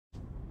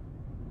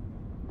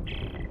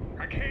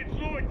I can't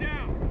slow it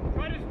down.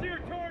 Try to steer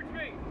towards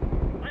me.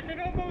 I can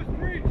almost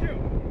reach you.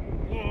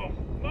 Whoa,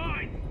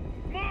 mine!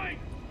 Mine!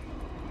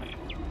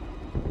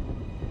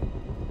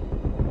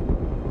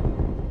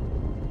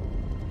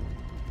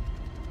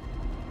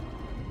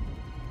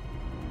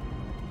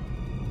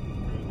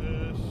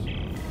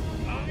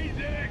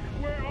 Isaac,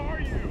 where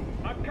are you?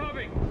 I'm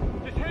coming.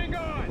 Just hang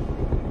on.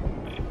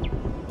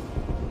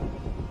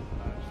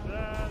 That's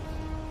that.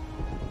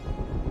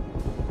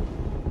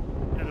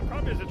 Yeah, the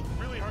problem is it's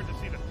really hard to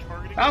see the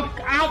targeting. Oh,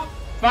 ow!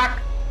 Fuck!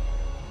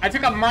 I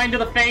took a mine to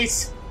the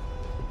face.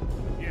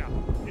 Yeah,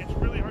 it's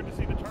really hard to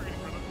see the targeting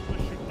for them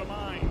to shoot the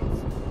mines.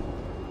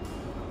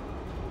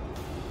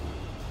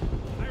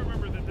 I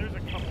remember that there's a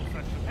couple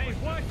sections. Hey,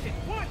 watch it!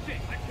 Watch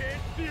it! I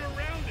can't see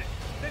around it.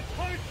 Then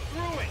punch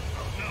through it.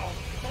 Oh no!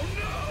 Oh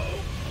no!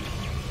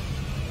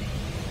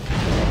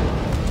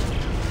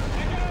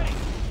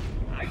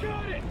 I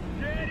got it!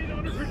 Get it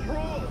under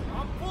control!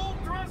 I'm full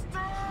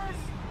thrusters!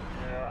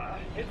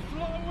 It's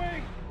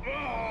slowing!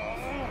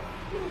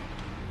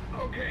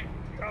 Okay.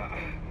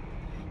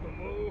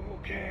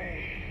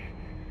 Okay.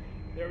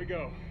 There we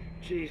go.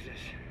 Jesus.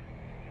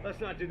 Let's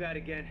not do that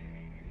again.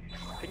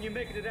 Can you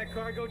make it to that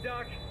cargo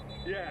dock?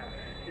 Yeah.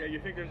 Yeah, you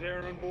think there's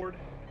air on board?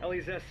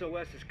 Ellie's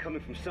SOS is coming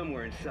from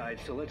somewhere inside,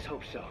 so let's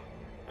hope so.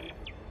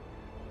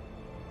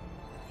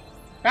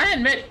 I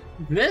admit,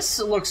 this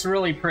looks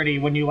really pretty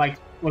when you, like,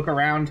 look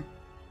around.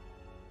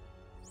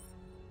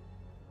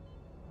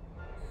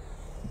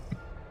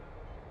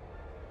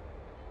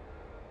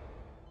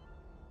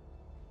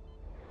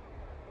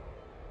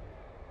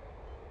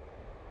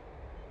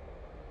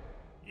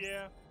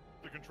 Yeah,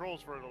 the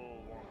controls for it are a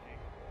little wonky.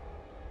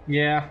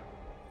 Yeah.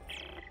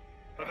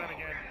 But then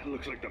again, It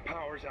looks like the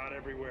power's out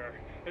everywhere.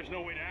 There's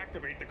no way to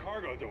activate the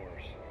cargo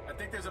doors. I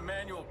think there's a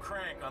manual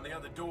crank on the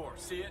other door.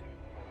 See it?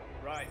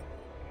 Right.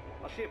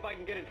 I'll see if I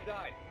can get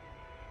inside.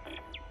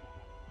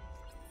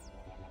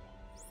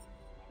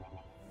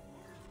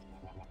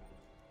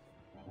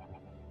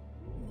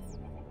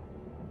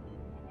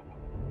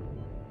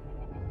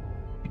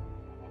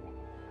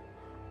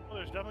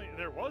 well,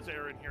 there was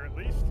air in here at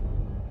least.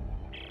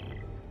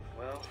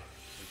 Well,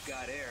 we've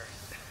got air.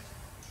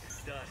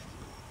 Dust.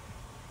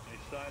 Any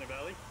sign of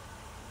Ellie?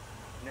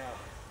 No.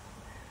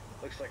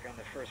 Looks like I'm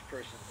the first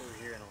person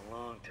through here in a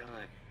long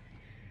time.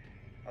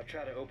 I'll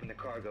try to open the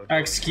cargo door.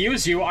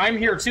 Excuse you, I'm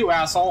here too,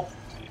 asshole.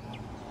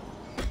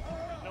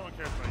 No one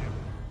cares about you.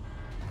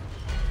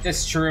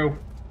 It's true.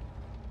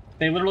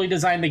 They literally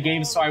designed the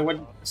game so I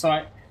wouldn't.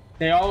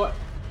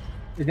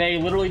 They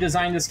literally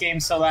designed this game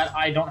so that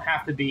I don't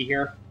have to be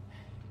here.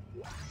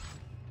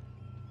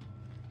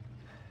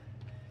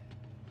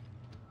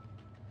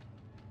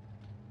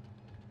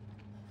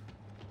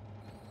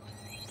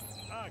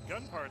 Ah,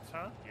 gun parts,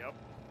 huh? Yep.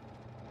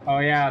 Oh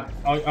yeah.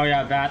 Oh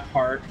yeah, that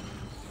part.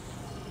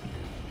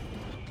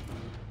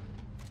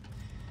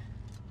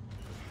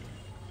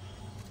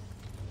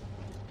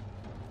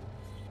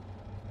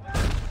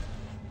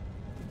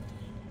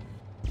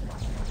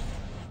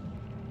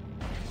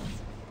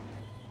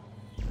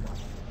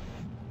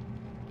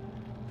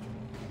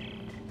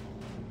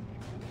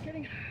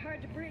 Getting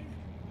hard to breathe.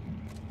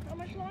 How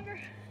much longer?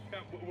 Yeah,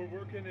 we're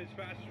working as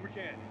fast as we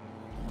can.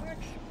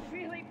 Mark's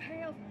really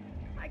pale.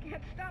 I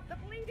can't stop the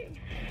bleeding.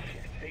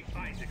 Hey,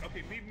 Isaac,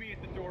 okay, meet me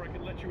at the door. I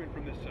can let you in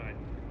from this side.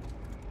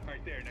 All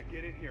right, there. Now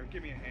get in here.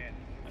 Give me a hand.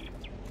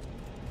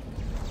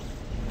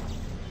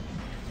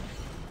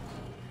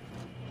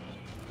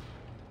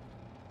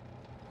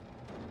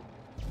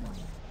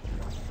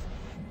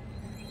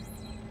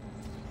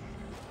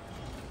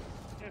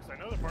 Yes, I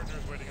know the partner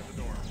is waiting at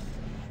the door.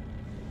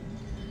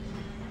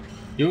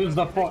 Use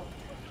the force.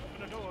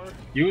 Open the door.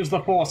 Use the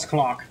force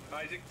clock.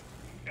 Isaac,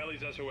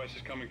 Ellie's SOS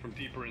is coming from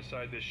deeper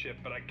inside this ship,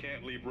 but I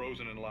can't leave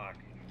Rosen in lock.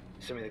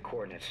 Send me the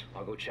coordinates.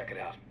 I'll go check it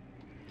out.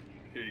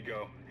 Here you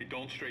go. Hey,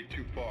 don't stray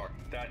too far.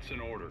 That's an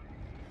order.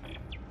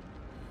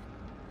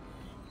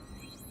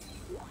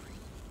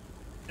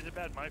 Is it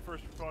bad? My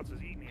first response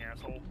is eat me,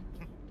 asshole.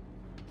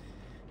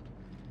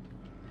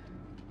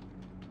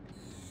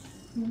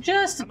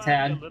 Just a I might be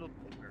tad. a little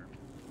bitter.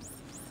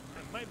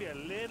 I might be a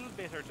little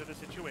bitter to the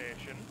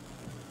situation.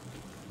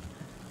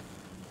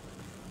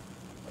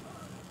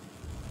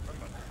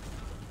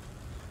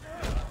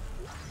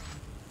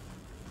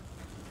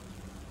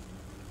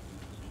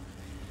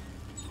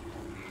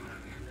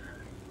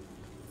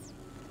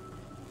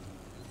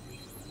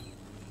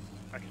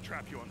 I can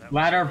trap you on that.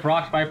 Ladder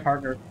blocked by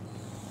partner.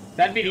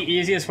 That'd be the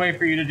easiest way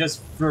for you to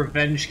just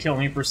revenge kill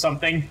me for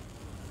something.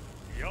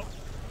 Yup.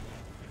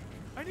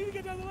 I need to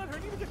get down the ladder. I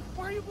need to get.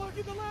 Why are you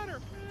blocking the ladder?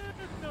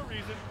 No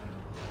reason.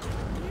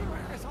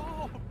 You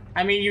asshole.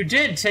 I mean, you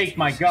did take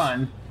my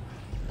gun.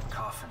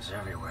 Coffins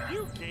everywhere.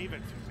 You gave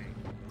it to me.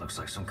 Looks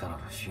like some kind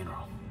of a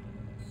funeral.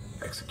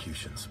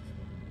 Executions.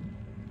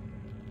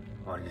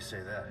 Why do you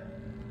say that?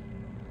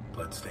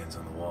 Bloodstains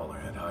on the wall are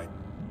at height.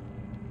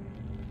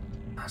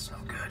 That's no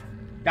good.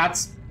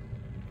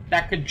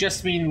 That could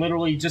just mean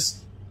literally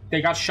just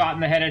they got shot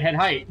in the head at head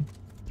height.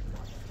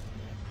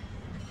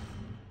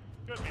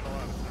 Could mean a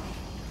lot of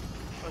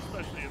stuff.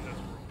 Especially in this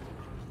world.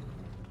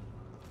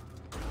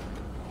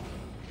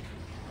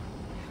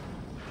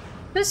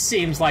 This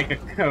seems like a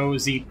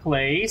cozy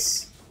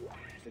place.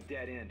 It's a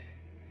dead end.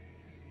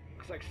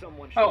 Looks like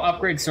someone. Oh,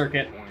 upgrade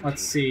circuit.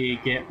 Let's see.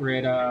 Get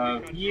rid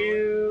of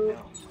you.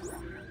 No.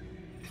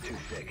 It's too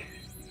thick.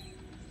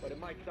 But it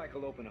might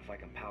cycle open if I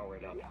can power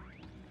it up.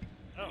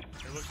 Oh,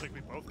 it looks like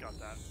we both got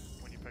that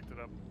when you picked it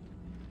up.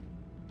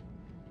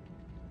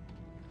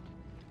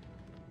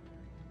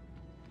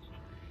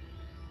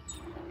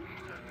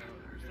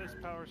 There's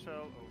this power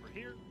cell over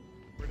here.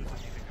 Where does it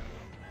need to go?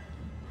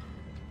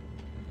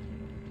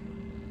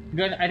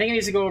 Good. I think it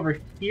needs to go over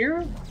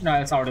here. No,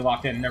 it's already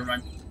locked in. Never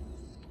mind.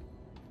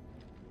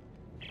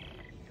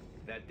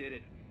 That did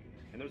it.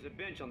 And there's a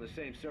bench on the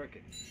same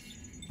circuit.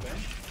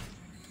 Bench?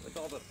 With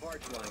all the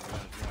parts lying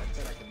around here, I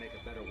bet I can make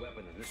a better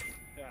weapon than this one.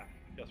 Yeah,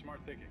 smart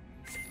thinking.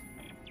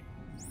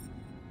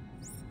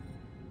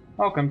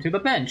 Welcome to the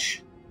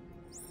bench.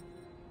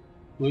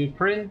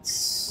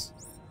 Blueprints.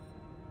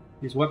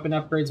 Use weapon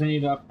upgrades when you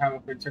need to have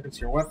upgrade circuits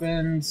to your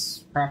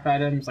weapons. Craft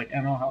items like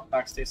ammo, health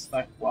pack, stay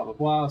select, blah blah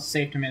blah.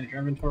 Safe to manage your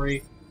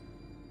inventory.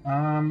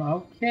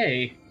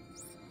 Okay.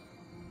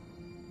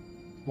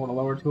 What a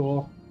lower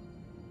tool.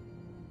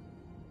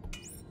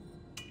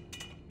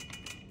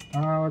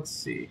 Let's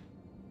see.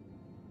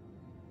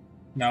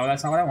 No,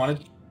 that's not what I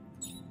wanted.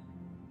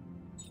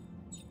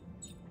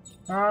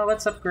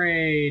 Let's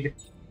upgrade.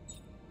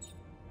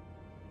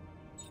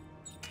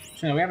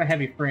 So no, we have a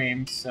heavy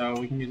frame, so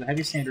we can use a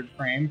heavy standard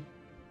frame.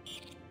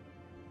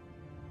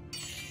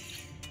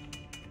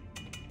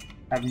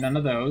 Have none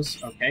of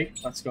those. Okay,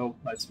 let's go.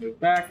 Let's move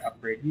back.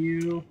 Upgrade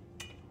you.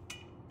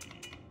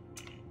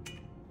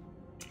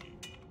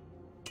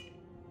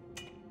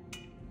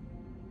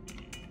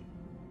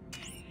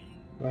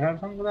 Do I have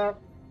something for that?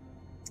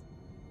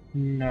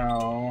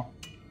 No.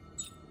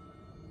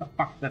 Oh,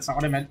 fuck, that's not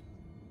what I meant.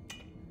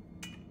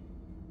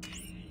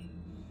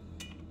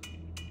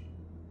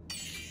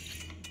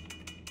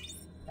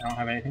 I don't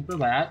have anything for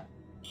that.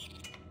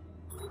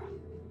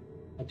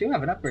 I do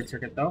have an upgrade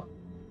circuit though.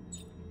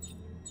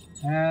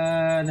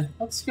 And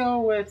let's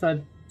go with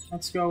a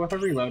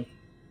reload.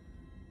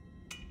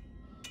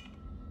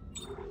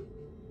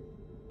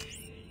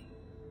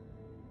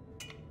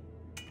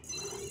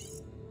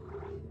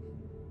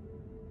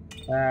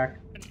 Back.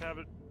 And have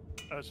it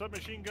a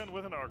submachine gun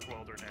with an arc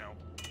welder now.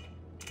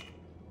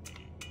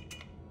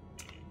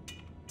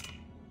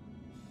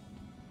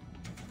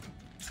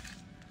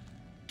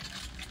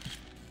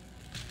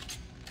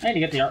 I need to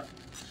get the art.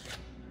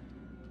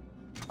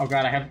 Oh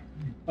god, I have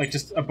like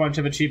just a bunch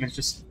of achievements.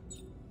 Just,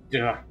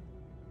 ugh.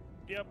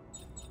 Yep.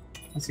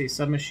 Let's see,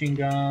 submachine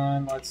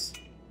gun. Let's.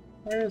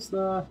 Where's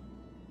the?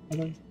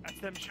 Other... That's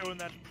them showing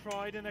that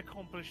pride and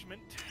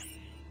accomplishment.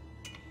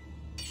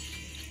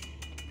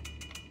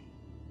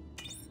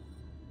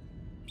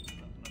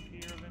 Nothing up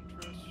here of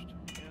interest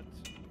yet.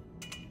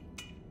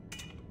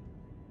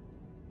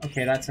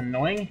 Okay, that's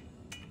annoying.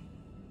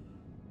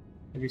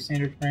 Heavy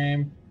standard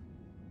frame.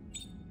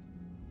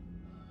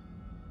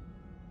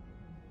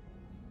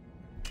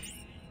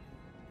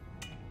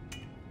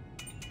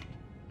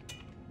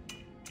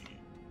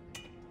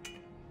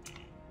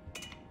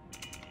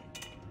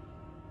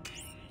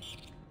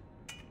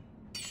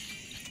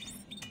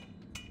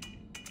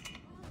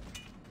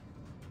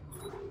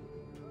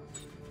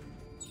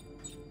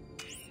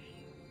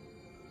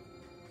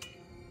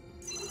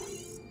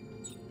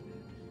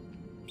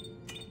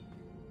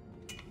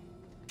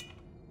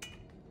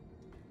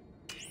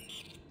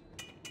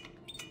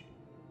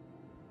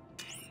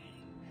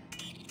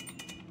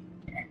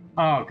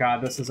 Oh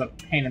god, this is a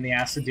pain in the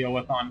ass to deal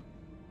with on,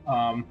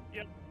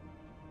 Yep.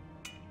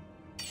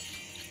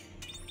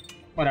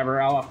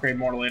 Whatever, I'll upgrade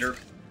more later.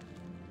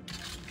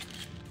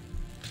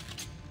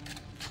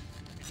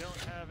 We don't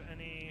have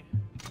any...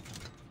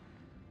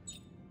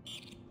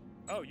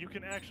 Oh, you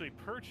can actually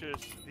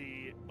purchase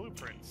the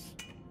blueprints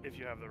if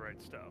you have the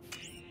right stuff.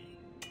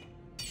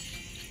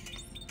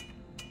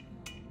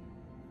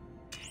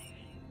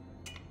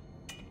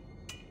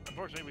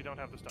 Unfortunately, we don't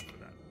have the stuff for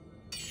that.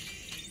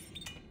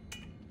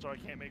 So I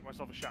can't make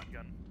myself a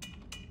shotgun.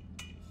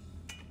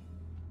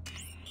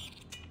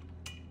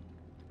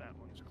 That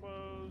one's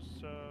closed,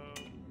 so...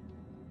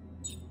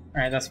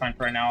 Alright, that's fine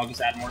for right now. I'll just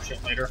add more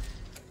shit later.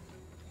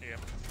 Yeah.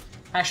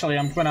 Actually,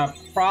 I'm gonna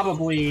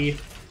probably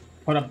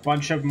put a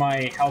bunch of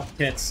my health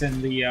kits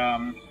in the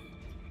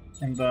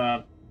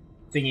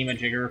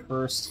thingy-majigger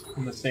first,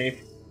 in the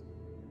safe.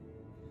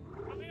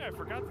 Oh yeah, I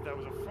forgot that that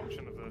was a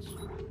function of this.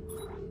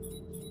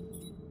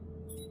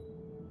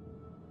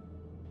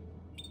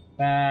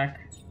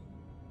 Back.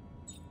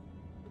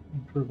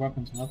 Improve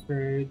weapons and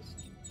upgrades.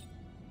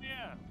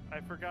 Yeah,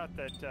 I forgot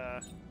that,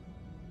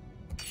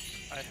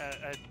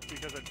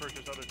 because I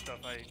purchased other stuff,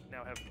 I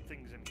now have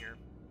things in here.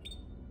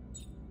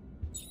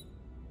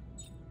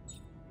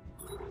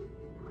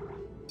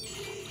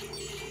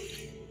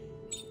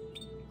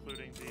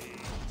 Including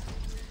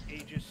the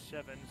Aegis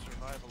 7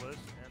 Survivalist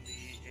and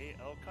the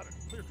AL Cutter,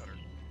 Clear Cutter.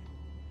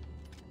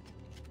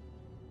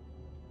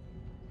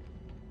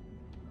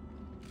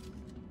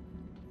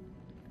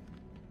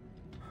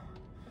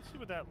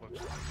 what that looks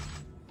like.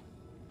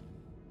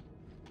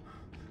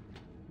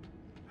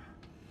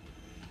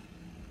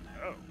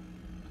 Oh.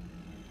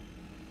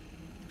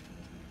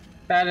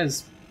 That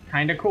is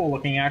kind of cool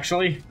looking,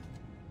 actually.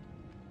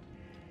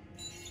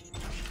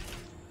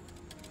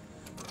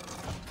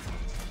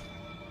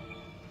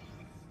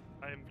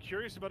 I'm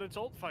curious about its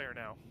ult fire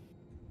now.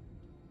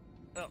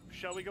 Oh,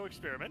 shall we go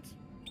experiment?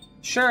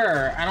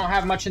 Sure. I don't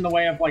have much in the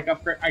way of like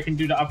upgrade I can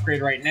do to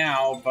upgrade right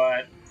now,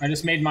 but I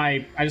just made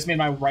my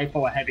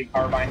rifle a heavy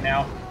carbine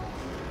now.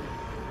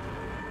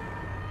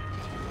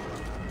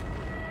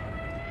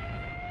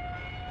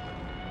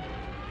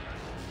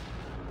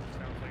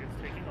 Sounds like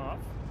it's taking off.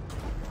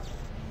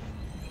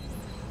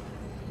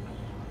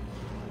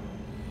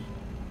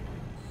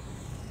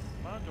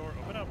 Come on, door,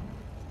 open up.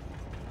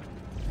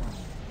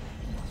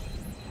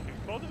 Do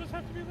both of us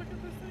have to be looking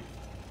at this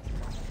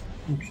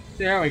thing?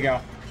 There we go.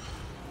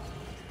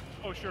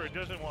 Oh, sure, it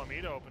doesn't want me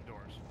to open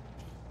doors.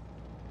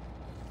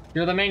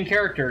 You're the main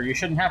character. You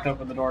shouldn't have to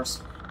open the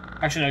doors.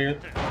 Actually, no, you're...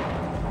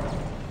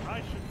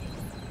 I should...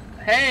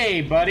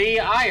 Hey, buddy,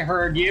 I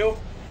heard you.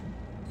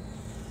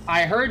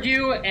 I heard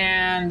you,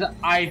 and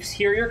I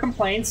hear your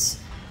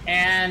complaints,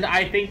 and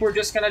I think we're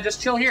just gonna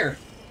chill here.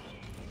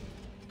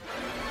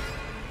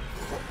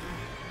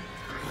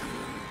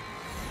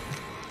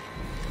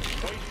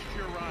 Hoist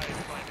your ride,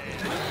 my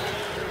man.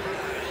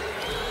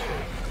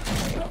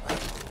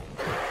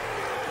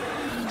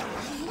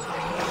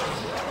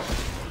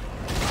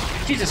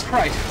 Jesus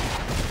Christ.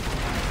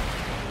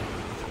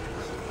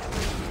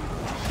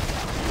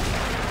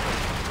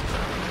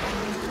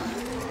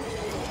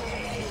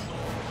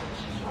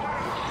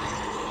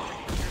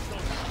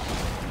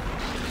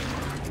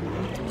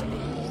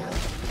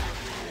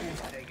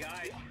 Hey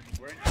guys,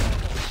 we're in trouble.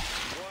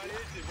 What is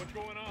it? What's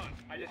going on?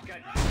 I just got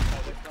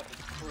this couple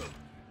crew.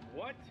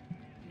 What?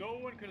 No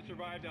one could have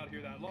survived out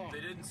here that long.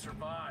 They didn't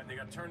survive. They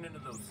got turned into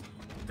those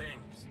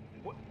things.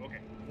 What? Okay,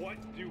 what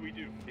do we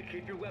do? You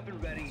keep your weapon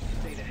ready.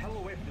 Stay the hell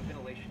away from the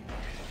ventilation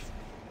ducts.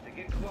 If they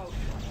get close,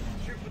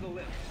 shoot for the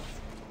lift.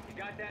 You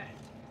got that?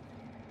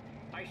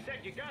 I said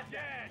you got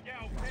that.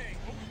 Yeah, okay.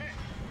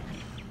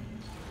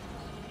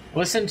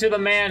 Listen to the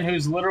man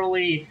who's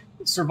literally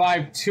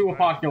survived 2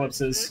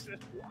 apocalypses.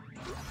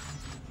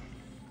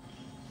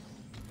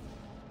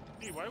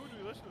 Hey, why would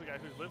we listen to the guy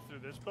who's lived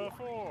through this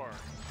before?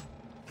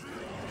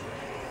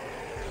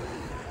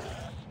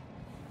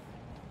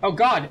 Oh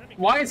god,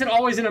 why is it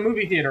always in a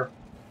movie theater?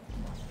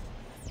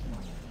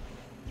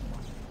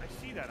 I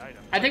see that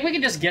item. I think we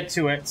can just get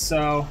to it,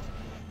 so...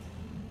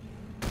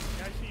 Yeah,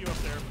 I see you up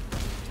there.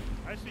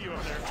 I see you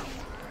up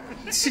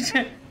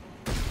there.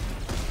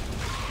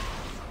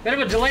 Bit of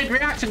a delayed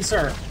reaction,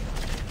 sir.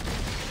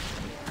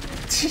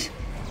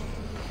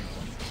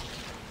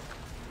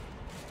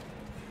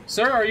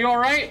 Sir, are you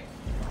alright?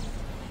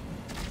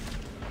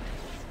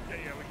 Yeah,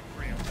 we can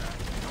preempt that.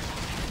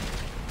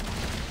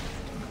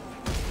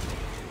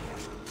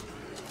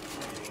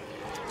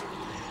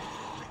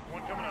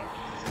 One coming up.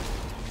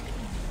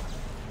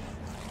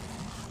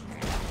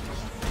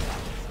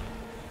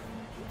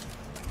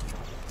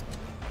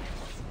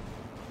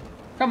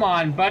 Come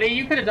on, buddy,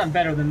 you could have done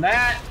better than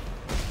that.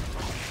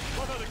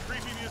 Love how the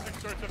creepy music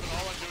starts up and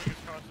all I'm doing is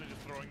constantly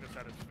just throwing this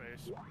at its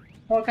face.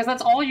 Well, because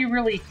that's all you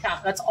really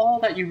that's all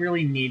that you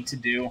really need to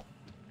do.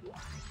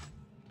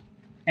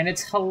 And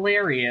it's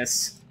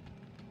hilarious.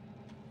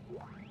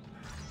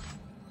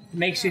 It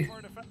makes you...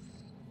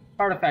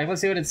 Artifact,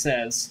 let's see what it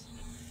says.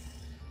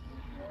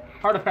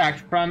 Artifact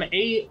from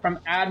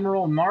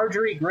Admiral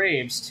Marjorie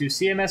Graves to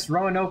CMS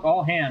Roanoke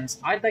all hands.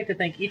 I'd like to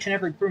thank each and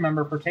every crew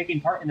member for taking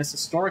part in this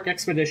historic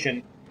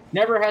expedition.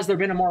 Never has there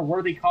been a more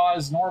worthy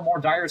cause nor more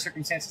dire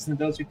circumstances than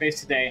those we face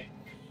today.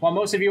 While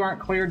most of you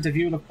aren't cleared to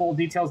view the full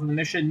details of the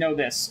mission, know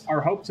this. Our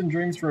hopes and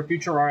dreams for a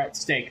future are at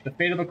stake. The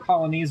fate of the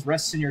colonies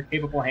rests in your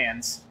capable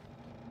hands.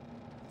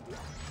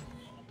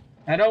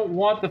 I don't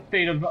want the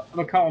fate of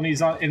the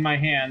colonies in my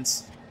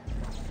hands.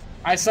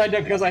 I signed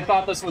up because I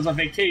thought this was a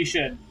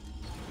vacation.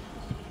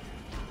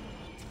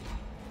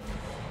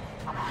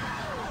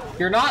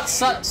 You're not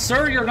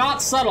sir, you're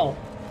not subtle.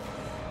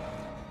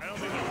 I don't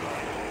think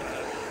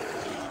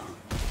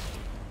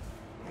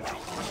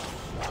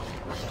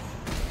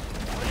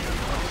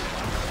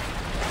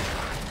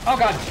Oh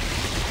god.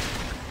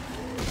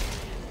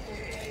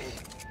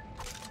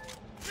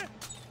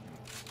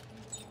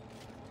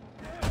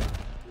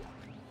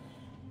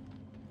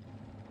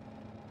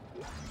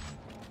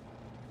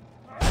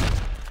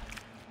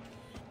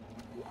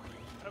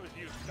 that was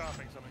you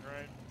stopping something,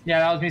 right? Yeah,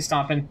 that was me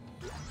stomping.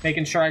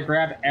 Making sure I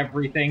grab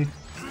everything.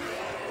 Out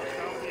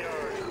the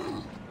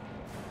yard.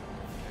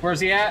 Where's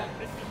he at?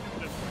 This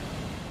way.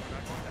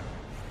 Not going down.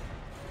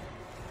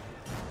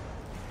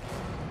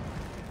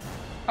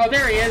 Oh,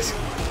 there he is.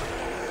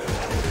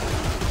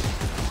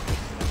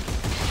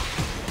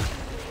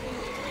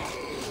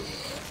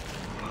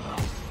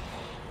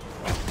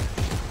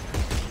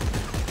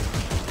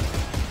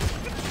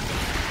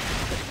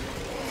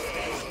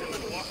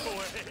 Walk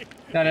away.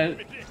 That is...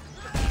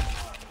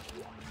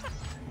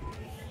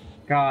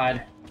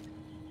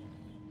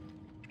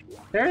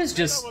 There is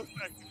just... That was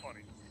actually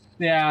funny.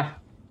 Yeah.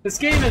 This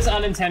game is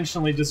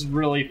unintentionally just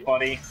really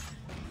funny.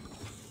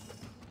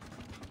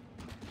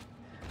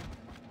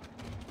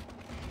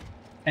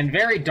 And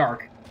very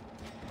dark.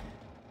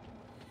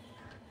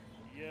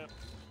 Yep.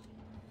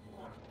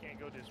 Can't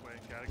go this way.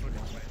 Gotta go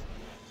this way.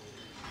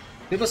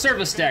 To the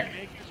service deck.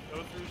 Make us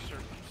go through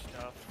certain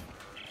stuff.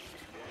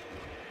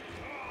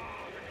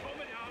 They're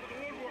coming out of the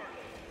woodwork.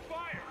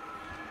 Fire!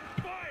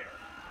 Fire!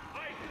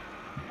 Isaac,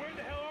 where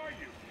the hell are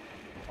you?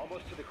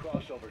 Almost to the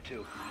crossover,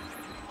 too.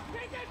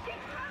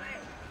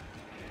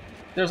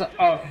 There's a...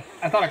 Oh,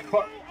 I thought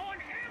a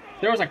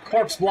there was a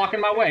corpse blocking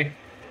my way.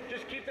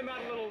 Just keep them out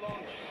a little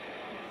longer.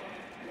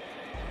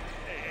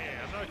 Hey,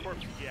 I'm not a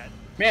corpse yet.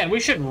 Man, we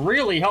should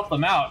really help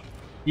them out.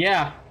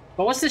 Yeah.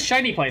 But what's this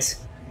shiny place?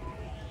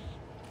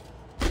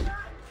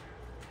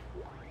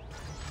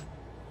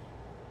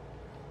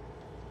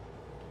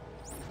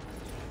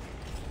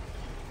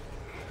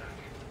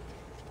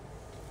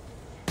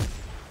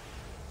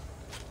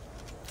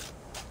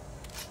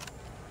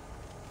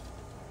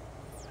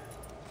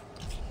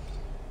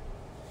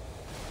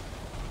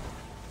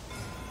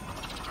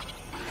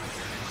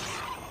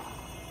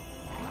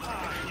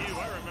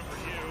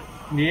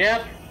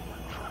 Yep.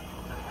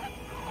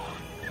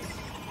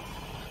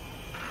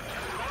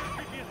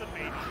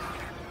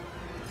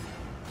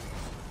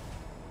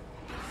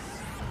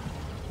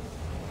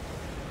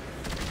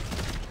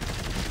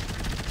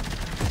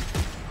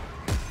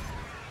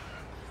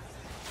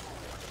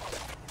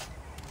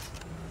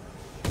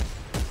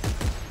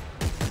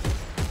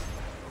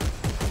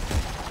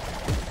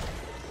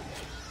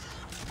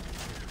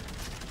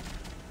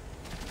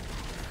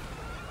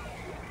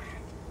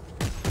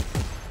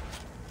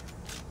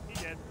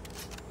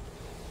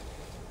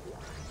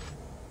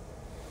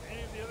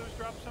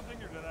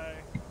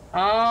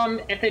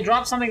 If they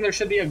drop something, there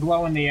should be a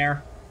glow in the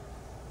air.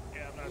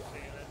 Yeah, I'm not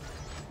seeing it.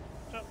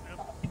 Oh,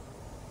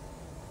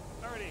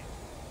 no. Alrighty.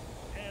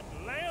 And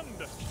land!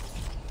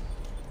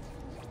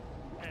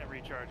 And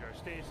recharge our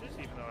stasis,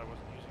 even though I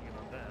wasn't using it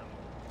on them.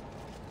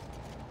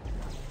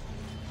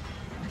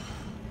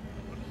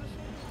 What is this?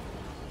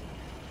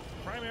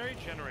 Primary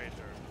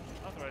generator.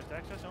 Authorized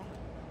access only.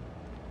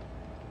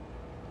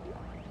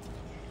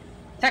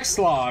 Text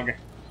log.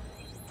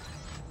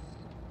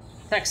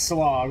 Text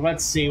log.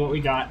 Let's see what we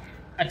got.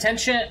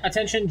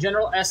 Attention,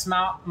 General S.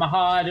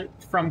 Mahad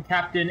from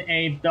Captain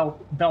A.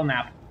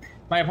 Belknap.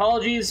 My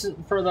apologies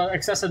for the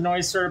excessive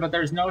noise, sir, but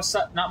there's not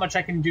much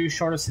I can do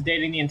short of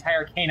sedating the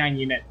entire canine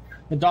unit.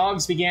 The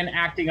dogs began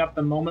acting up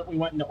the moment we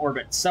went into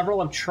orbit.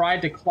 Several have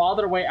tried to claw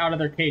their way out of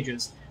their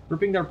cages,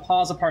 ripping their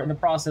paws apart in the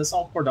process.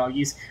 All poor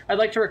doggies. I'd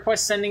like to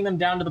request sending them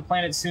down to the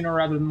planet sooner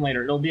rather than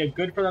later. It'll be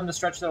good for them to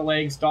stretch their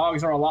legs.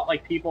 Dogs are a lot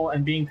like people,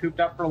 and being cooped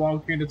up for a long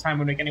period of time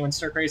would make anyone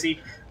stir crazy.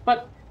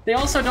 But they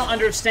also don't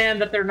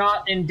understand that they're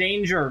not in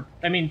danger.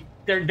 I mean,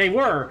 they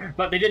were,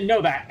 but they didn't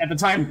know that at the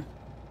time.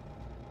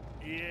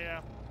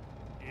 Yeah.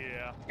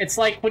 It's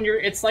like when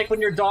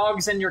your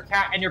dogs and your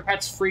cat and your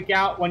pets freak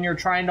out when you're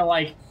trying to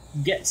like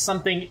get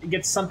something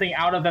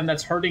out of them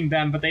that's hurting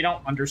them, but they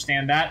don't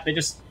understand that. They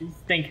just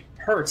think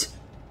hurt.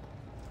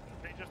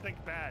 They just think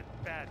bad,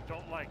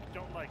 don't like,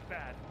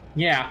 bad.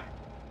 Yeah.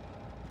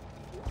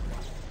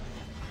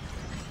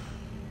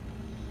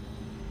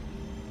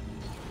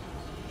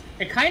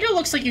 It kind of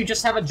looks like you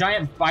just have a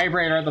giant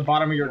vibrator at the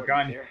bottom of your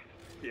gun. Yeah,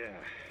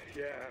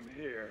 I'm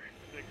here.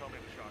 They call me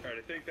the shock. Alright,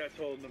 I think that's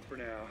holding them for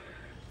now.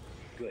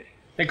 Good.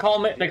 They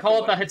call it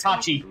the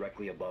Hitachi.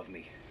 Directly above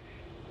me.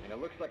 And it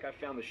looks like I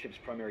found the ship's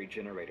primary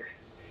generator.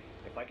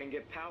 If I can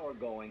get power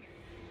going,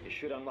 it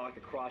should unlock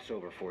the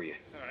crossover for you.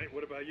 Alright,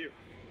 what about you?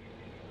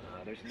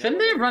 Shouldn't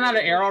they have run out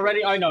of air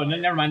already? Oh no,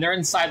 never mind. They're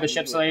inside the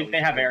ship, so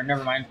they have air.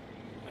 Never mind.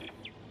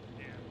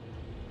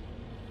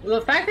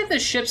 The fact that the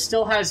ship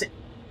still has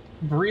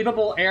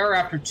breathable air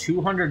after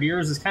 200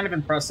 years is kind of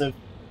impressive.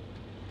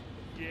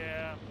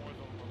 Yeah, more than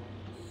a little.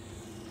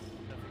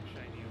 Nothing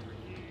shiny over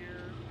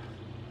here.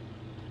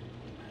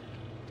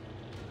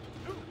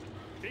 Ooh,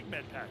 big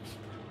med packs.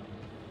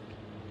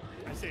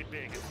 I say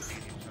big, it's the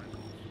medium size.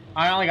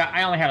 I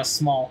only had a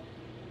small.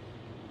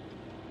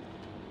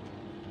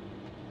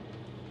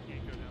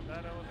 Can't go down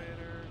that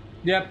elevator.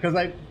 Yep,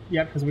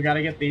 because we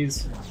gotta get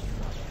these.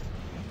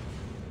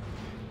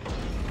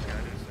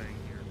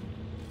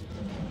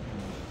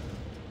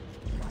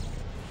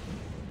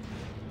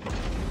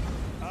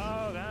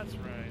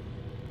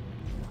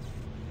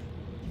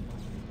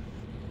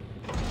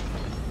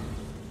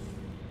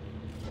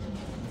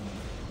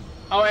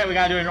 Oh, yeah, we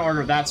gotta do it in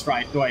order. That's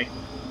right, boy.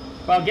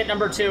 Well, get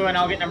number 2, and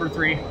I'll get number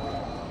 3.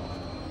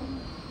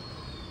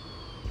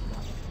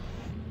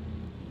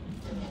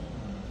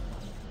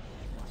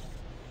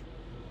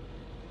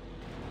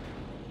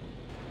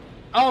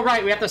 Oh,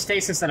 right, we have to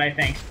stasis it, I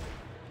think.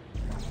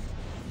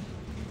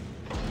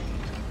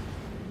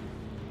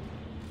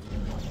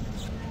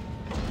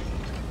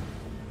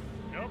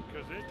 Nope,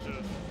 because it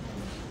just...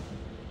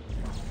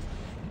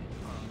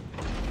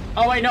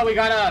 Oh, wait, no, we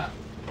gotta...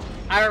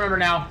 I remember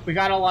now. We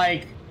gotta,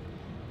 like...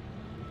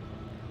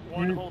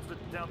 One holds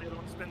it down, the other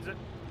one spins it.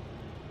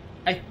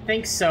 I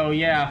think so,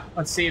 yeah.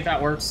 Let's see if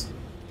that works.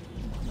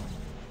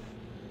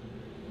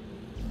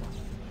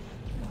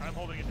 I'm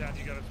holding it down.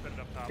 You gotta spin it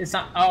up top. It's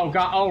not. Oh,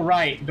 God. Oh,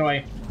 right. Do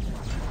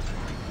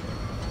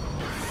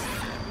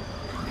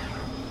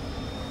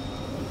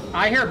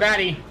I hear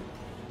Batty.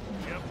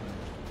 Yep.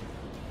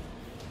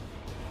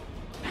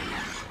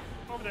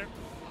 Over there.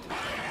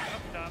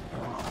 Up top.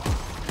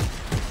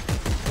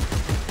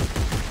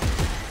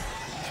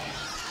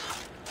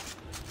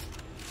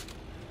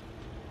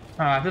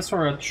 If this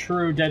were a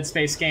true Dead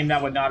Space game,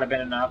 that would not have been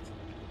enough.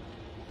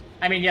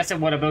 I mean, yes, it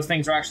would have. Those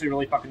things are actually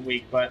really fucking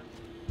weak, but...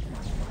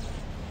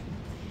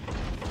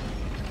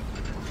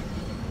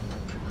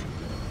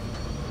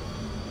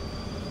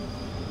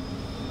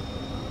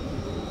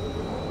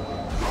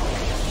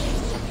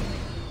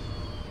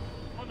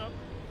 Oh, no.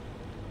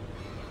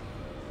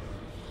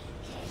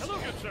 Hello,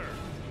 good sir.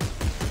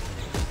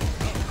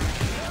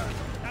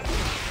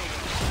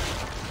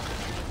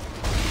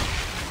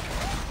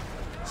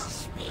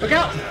 Look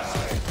out!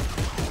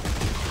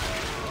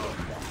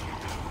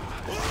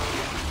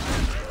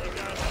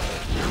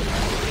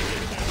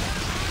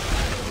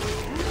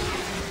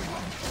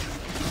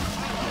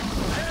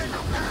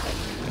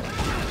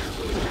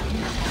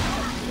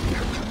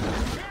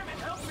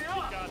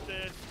 Got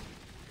this.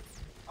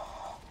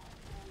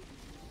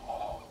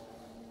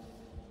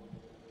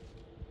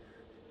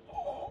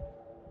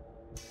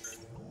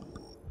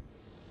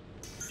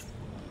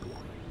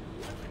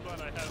 I'm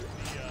glad I have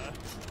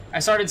the, I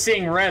started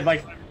seeing red,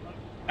 like...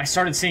 I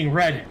started seeing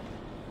red. Okay,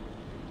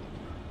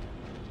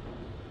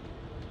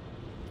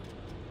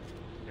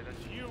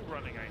 that's you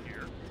running, I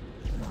hear.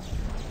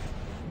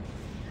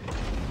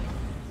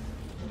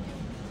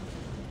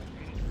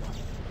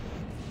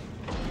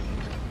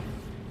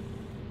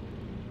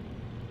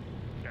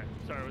 Okay,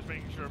 sorry, I was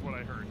making sure of what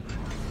I heard.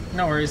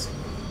 No worries.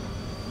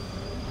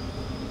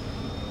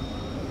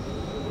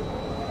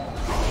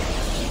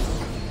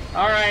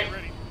 Alright.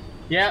 Ready?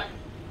 Yep.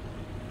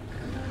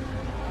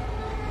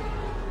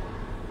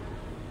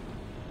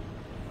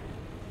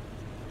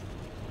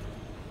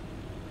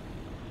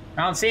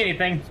 I don't see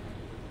anything.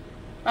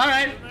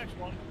 Alright. The next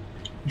one.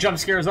 Jump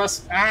scares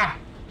us. Ah!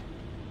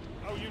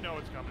 Oh, you know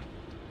it's coming.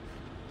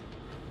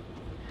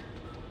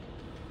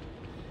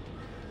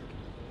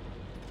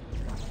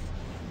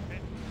 Okay.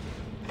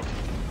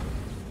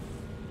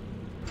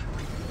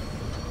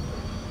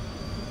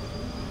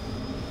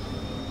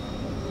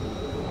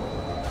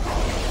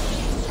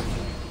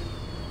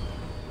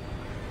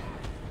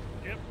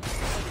 Yep.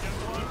 Get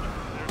one.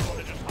 There's one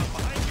that just hopped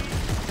behind me.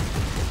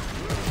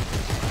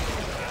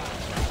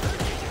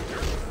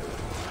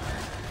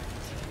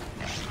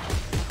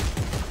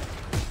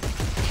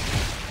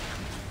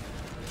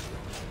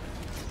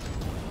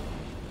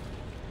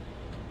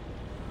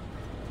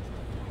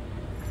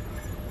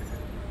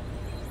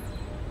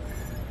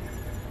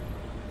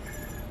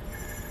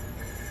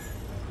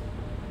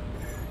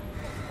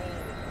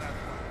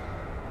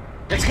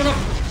 It's gonna...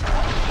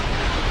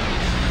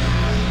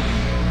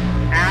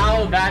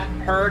 Ow, that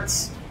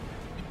hurts.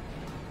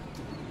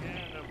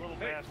 And a little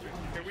bastard.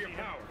 Hey, we have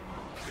power.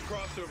 The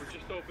crossover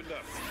just opened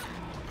up.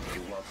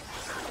 You're welcome.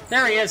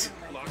 There he is.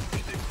 Lock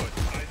me, they put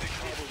Isaac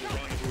Carver will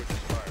run into its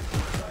fire.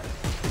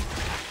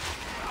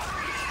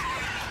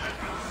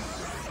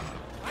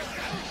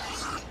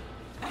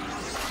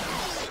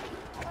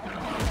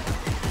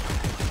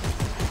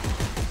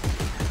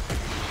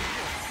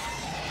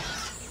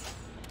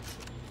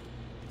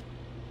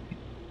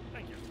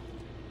 Thank you.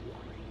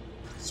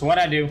 So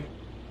what'd I do?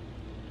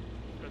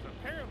 Because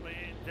apparently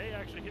they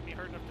actually hit me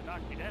hard enough to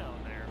knock me down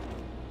there.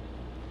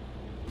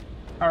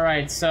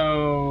 Alright,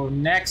 so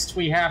next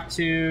we have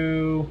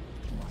to...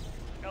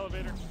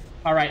 Elevator.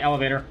 Alright,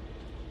 elevator.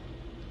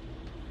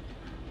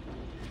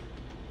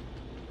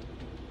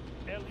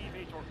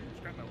 Elevator.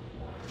 Scrap metal.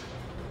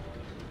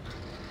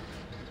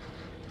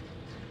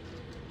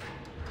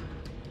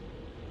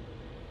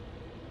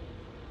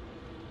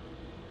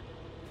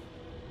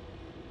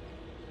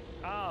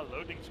 Ah,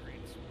 loading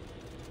screens.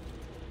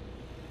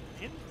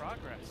 In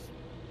progress.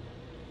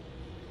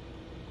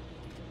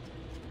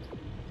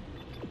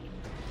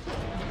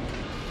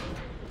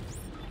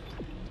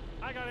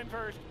 I got in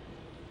first.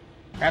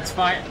 That's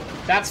fine.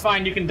 That's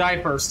fine, you can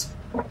die first.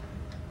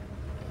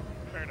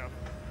 Fair enough.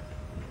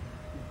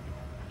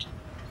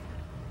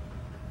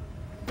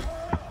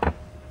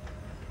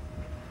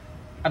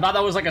 I thought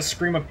that was like a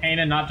scream of pain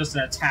and not just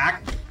an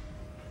attack.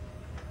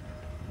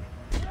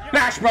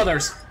 Bash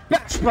Brothers!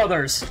 Bash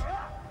Brothers!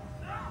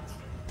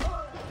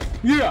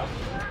 Yeah!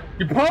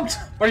 You pumped?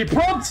 Are you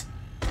pumped?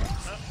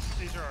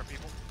 These are our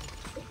people.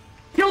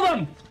 Kill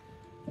them!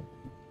 Oh,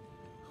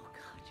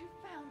 God, you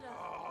found us.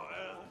 Oh,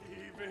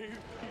 Ellie, baby.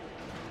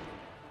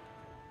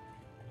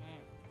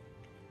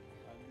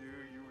 I knew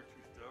you were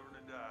too stubborn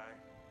to die.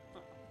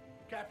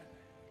 Captain,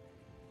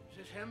 is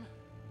this him?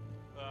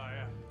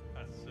 Yeah,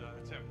 that's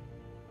him.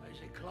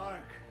 Isaac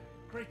Clarke.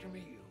 Great to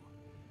meet you.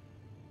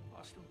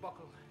 Austin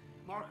Buckle,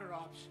 Marker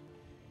Ops.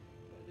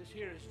 This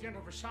here is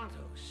Jennifer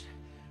Santos,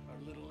 our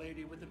little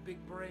lady with the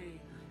big brain.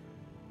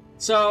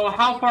 So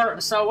how far?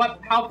 So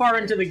what? How far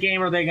into the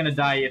game are they gonna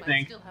die? You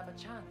think? Still have a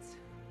chance.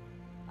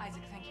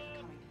 Isaac, thank you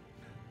for coming.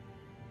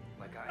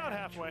 Like I About had a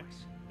halfway.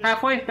 choice.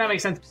 Halfway? That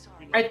makes sense.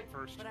 Sorry,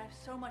 First. but I have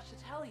so much to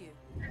tell you.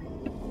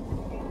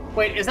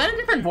 Wait, is that a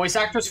different voice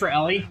actress for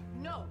Ellie?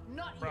 No,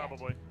 not yet.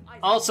 Probably. Isaac,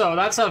 Also,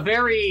 that's a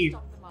very,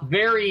 stop the markers.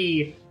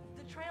 very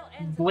The trail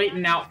ends at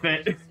blatant the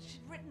outfit. She'd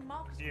written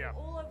markers Yeah.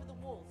 all over the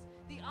walls.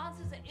 The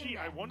answers are in Gee,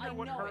 there. I wonder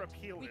what know her it.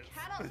 appeal We is.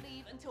 cannot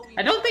leave until we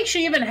I don't think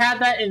she even had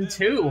that in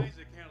 2.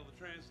 Isaac handle the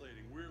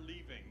translating. We're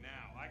leaving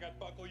now. I got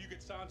Buckle, you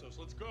get Santos.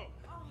 Let's go.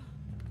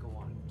 Go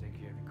on, take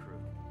care of your crew.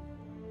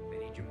 They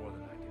need you more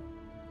than I do.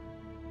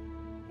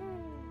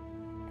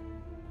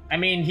 I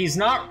mean, he's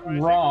not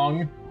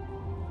wrong.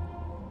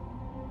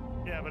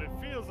 Yeah, but it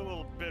feels a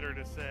little bitter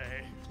to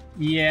say.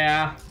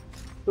 Yeah.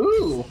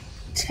 Ooh,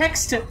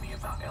 text. Tell me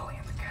about Ellie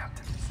and the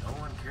captain. No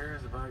one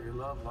cares about your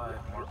love life,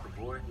 Marker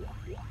boy.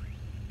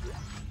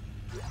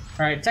 All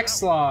right,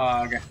 text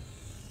log.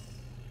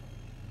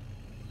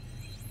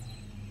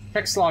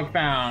 Text log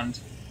found.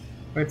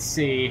 Let's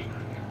see.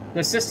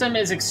 The system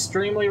is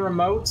extremely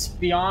remote,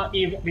 beyond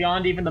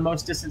even the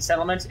most distant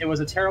settlements. It was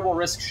a terrible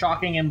risk,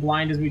 shocking and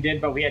blind as we did,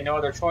 but we had no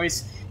other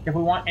choice. If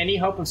we want any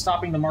hope of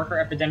stopping the marker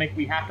epidemic,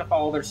 we have to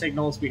follow their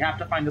signals. We have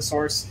to find the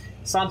source.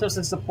 Santos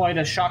has deployed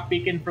a shock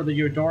beacon for the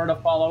Eudora to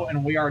follow,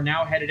 and we are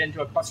now headed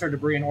into a cluster of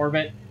debris in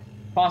orbit,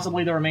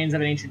 possibly the remains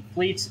of an ancient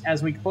fleet.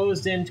 As we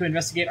closed in to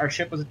investigate, our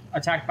ship was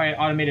attacked by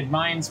automated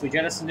mines. We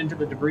jettisoned into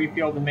the debris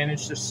field and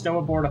managed to stow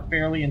aboard a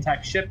fairly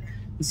intact ship,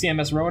 the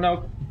CMS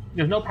Roanoke.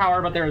 There's no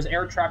power, but there is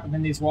air trapped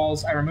within these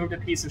walls. I removed a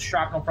piece of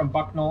shrapnel from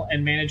Bucknell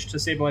and managed to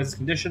stabilize its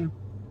condition.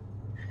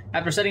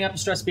 After setting up the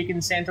stress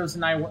beacon, Santos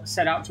and I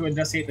set out to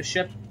investigate the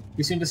ship.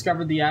 We soon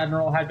discovered the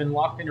Admiral had been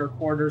locked into her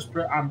quarters,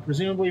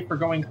 presumably for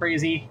going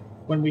crazy.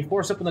 When we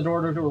forced open the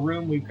door to a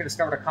room, we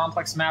discovered a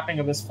complex mapping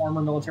of this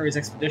former military's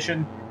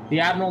expedition. The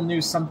Admiral knew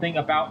something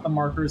about the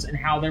markers and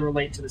how they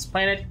relate to this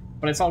planet,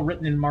 but it's all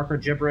written in marker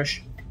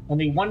gibberish.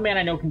 Only one man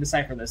I know can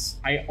decipher this.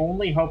 I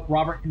only hope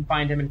Robert can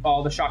find him and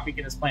follow the shock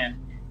beacon as planned.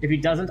 If he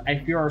doesn't, I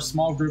fear our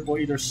small group will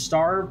either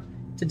starve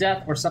to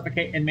death or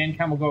suffocate, and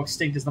mankind will go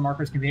extinct as the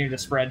markers continue to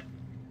spread.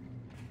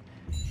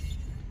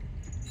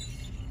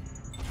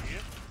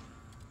 Yep.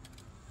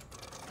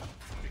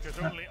 Because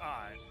only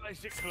I,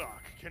 Isaac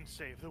Clarke, can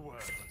save the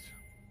world.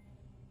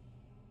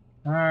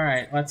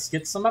 Alright, let's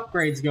get some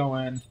upgrades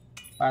going.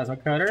 Plasma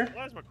cutter.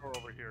 Plasma core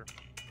over here.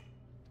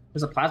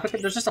 There's a plasma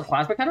cutter? There's just a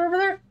plasma cutter over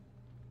there?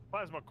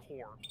 Plasma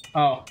core.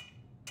 Oh.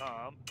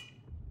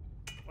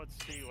 Let's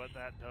see what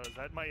that does.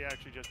 That might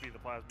actually just be the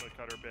plasma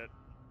cutter bit.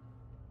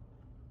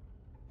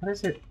 What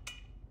is it?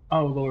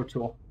 Oh, lower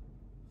tool.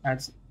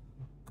 That's...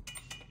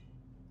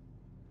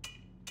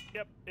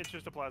 Yep, it's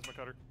just a plasma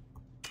cutter.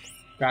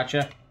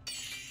 Gotcha.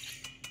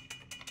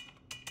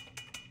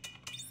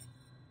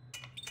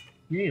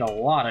 You need a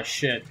lot of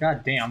shit.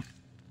 God damn.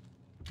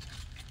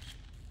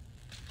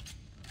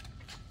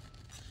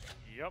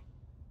 Yep.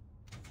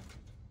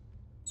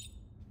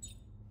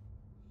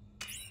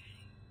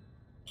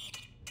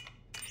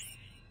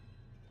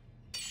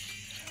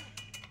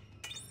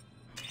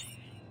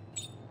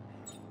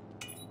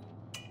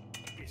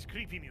 It's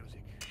creepy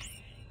music.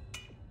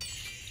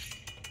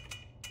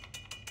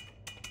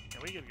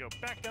 And we gotta go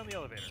back down the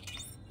elevator.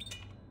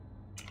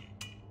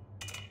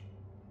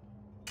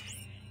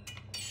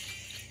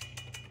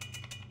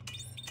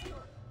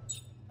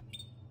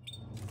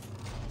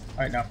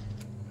 Alright, no.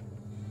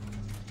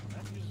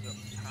 That uses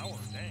up power,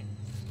 dang.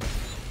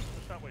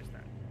 Let's not waste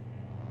that.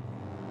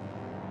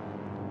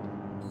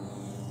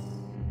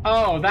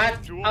 Oh,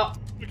 that... Dual Oh,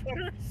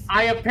 cutters?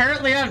 I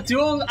apparently have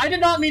dual... I did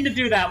not mean to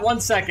do that.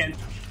 1 second.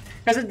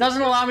 Because it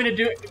doesn't allow me to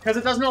do... Because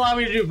it doesn't allow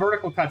me to do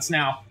vertical cuts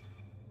now.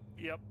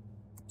 Yep.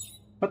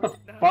 What the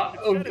Now, fuck?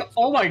 if it said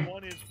Oh if my...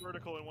 one is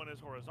vertical and one is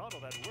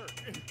horizontal, that'd work.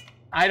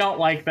 I don't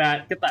like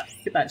that. Get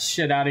that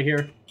shit out of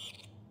here.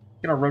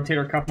 Get a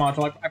rotator cuff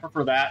module. I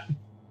prefer that.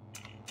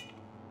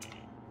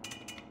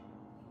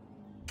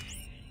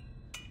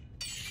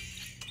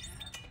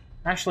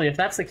 Actually, if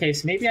that's the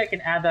case, maybe I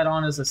can add that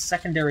on as a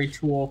secondary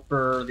tool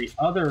for the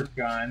other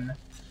gun.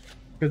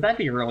 Because that'd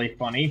be really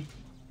funny.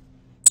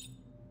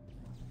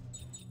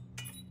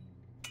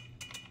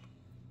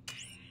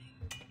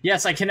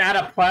 Yes, I can add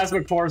a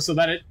plasma core so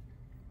that it...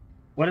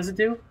 What does it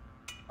do?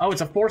 Oh,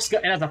 it's a force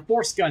gun. It has a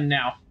force gun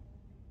now.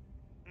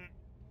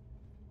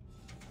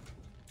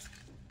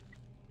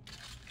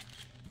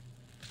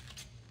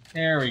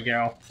 There we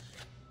go.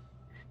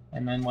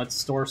 And then let's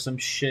store some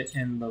shit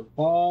in the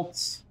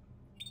vault.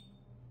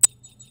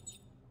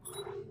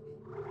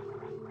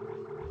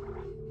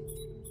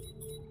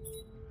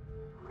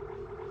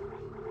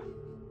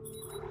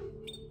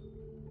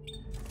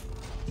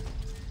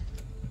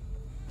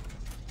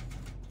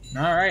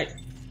 All right.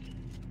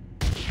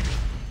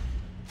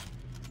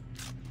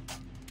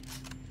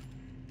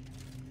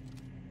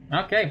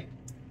 Okay.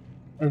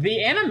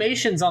 The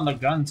animations on the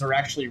guns are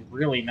actually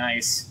really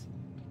nice.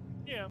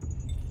 Yeah.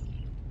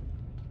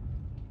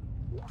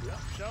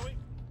 Shall we?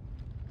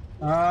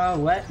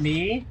 Let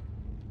me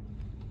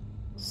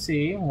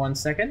see. 1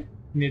 second.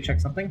 Need to check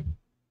something?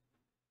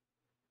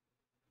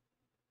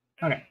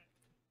 Okay.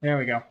 There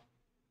we go.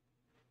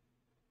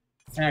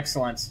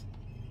 Excellent.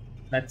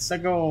 Let's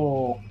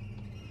go.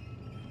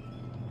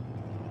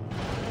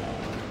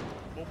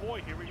 Oh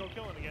boy, here we go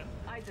killing again.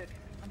 Isaac,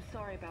 I'm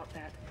sorry about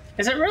that.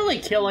 Is it really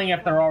killing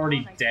if they're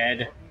already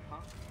dead? Huh?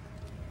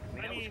 I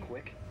mean, that was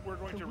quick. We're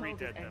going The to world is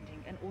re-dead them.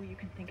 ending, and all you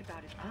can think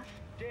about is us?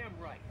 Damn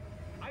right.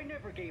 I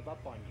never gave up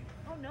on you.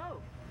 Oh no,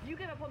 you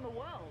gave up on the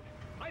world.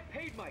 I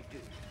paid my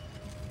dues.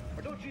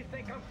 Or don't you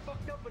think I'm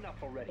fucked up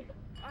enough already?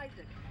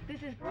 Isaac,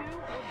 this is do or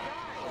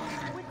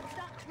die. We're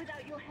stuck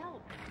without your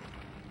help.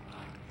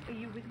 Are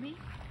you with me?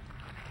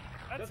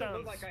 That Doesn't sounds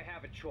look like I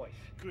have a choice.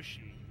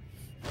 gushy.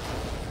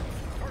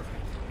 Perfect.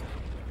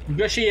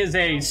 Gushy is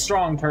a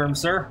strong term,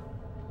 sir.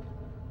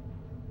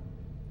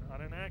 Not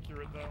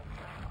inaccurate, though.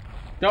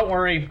 Don't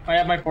worry, I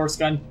have my force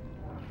gun.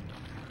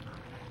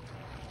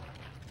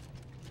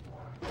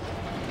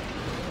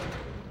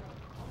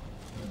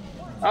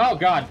 Oh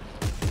god.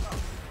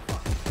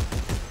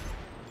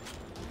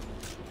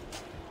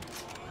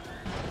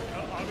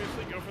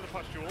 Obviously, go for the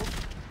pustules.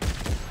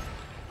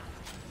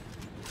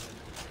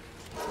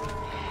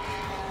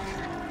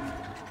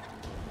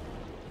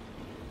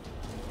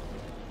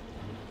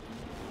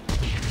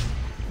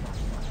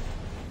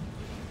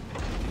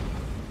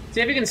 See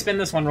if you can spin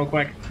this one real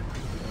quick.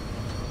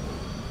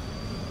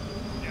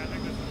 Yeah, I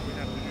think this is we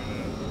have to do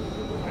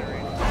the parry.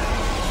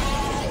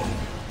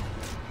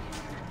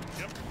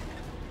 Yep.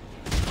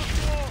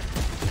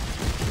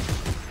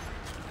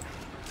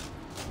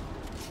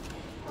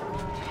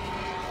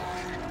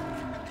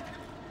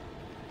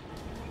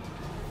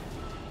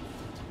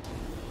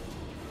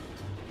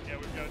 Yeah,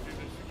 we've got to do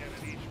this again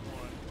at each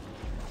one.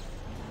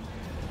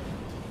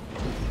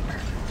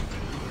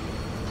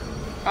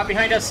 Up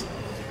behind us.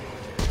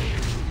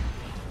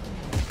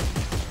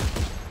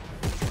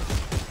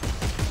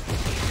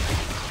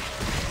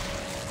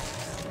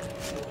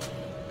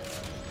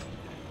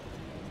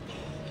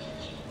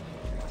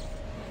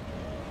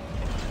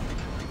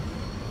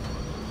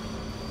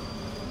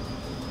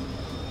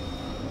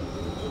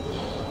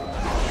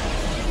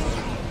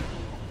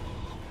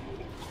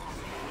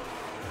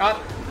 Up.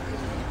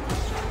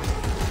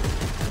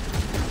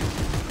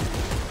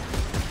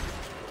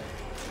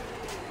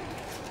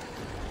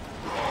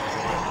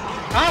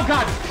 Oh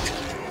god!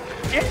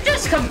 It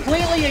just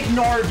completely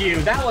ignored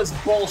you. That was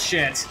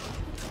bullshit.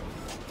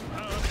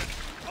 Oh, okay.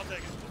 I'll take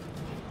it.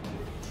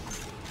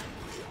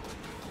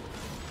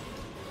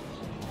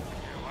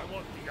 Yeah, I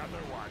want the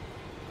other one.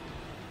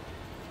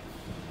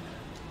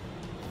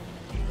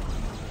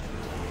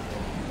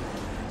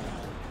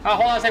 Oh,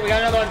 hold on a second. We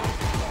got another one.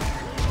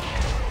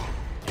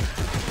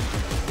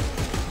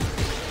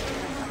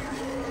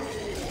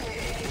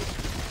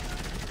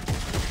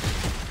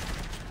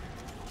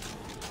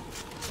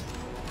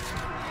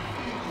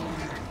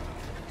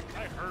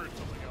 I heard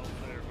something else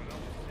there, but I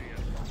don't see it.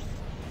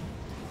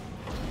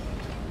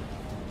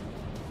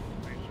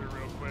 Make sure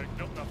real quick.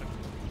 Nope, nothing.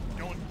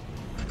 Going.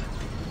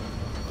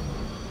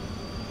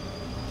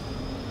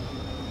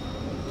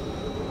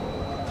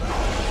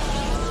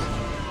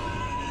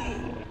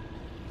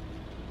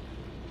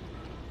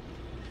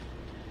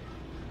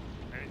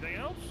 Anything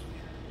else?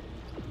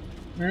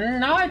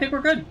 No, I think we're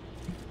good.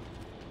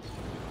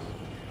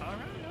 Alright,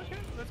 okay,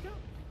 let's go.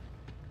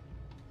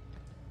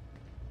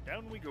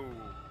 Down we go.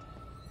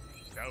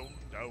 Down,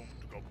 down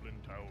to Goblin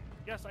Town.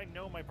 Yes, I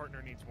know my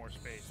partner needs more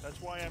space.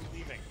 That's why I'm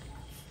leaving.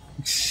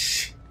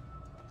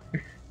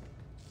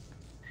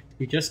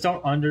 You just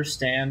don't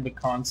understand the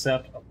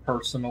concept of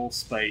personal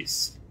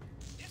space.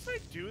 Yes, I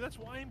do. That's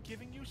why I'm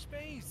giving you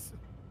space.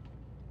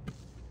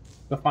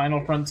 The final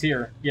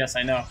frontier. Yes,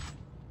 I know.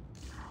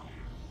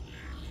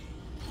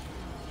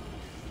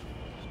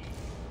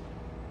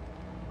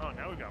 Oh,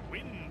 now we've got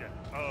wind.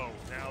 Oh,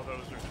 now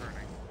those are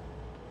turning.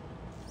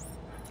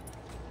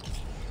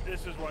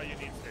 This is why you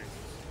need stasis.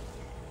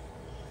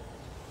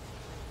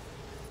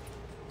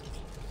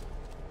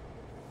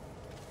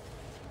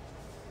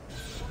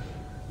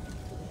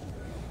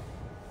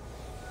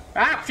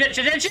 Ah! Shit,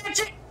 shit, shit, shit,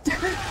 shit!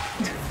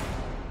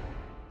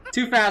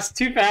 Too fast,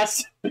 too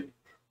fast.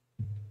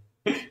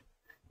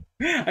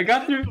 I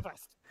got through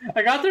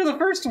the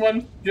first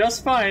one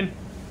just fine.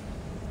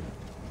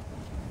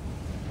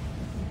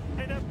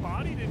 Hey, that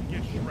body didn't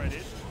get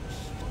shredded.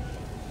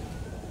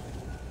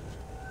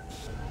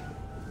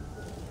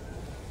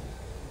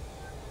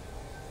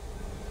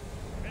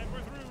 And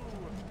we're through.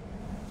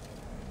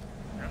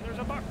 And there's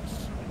a box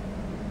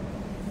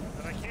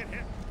that I can't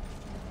hit.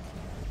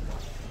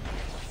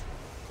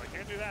 I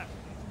can't do that.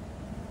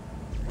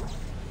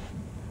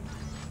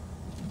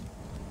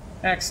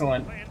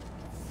 Excellent. There's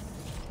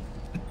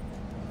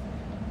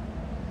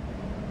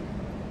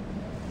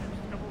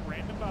a couple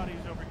random bodies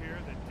over here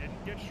that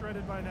didn't get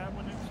shredded by that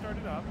when it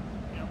started up.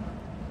 Yep.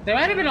 They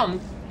might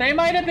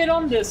have been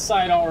on this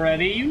side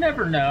already. You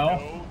never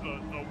know. No, the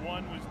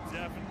one was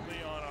definitely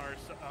on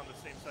the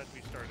same side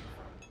we started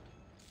from.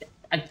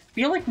 I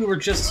feel like we were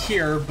just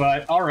here,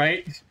 but all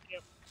right.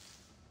 Yep.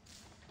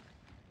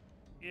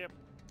 Yep.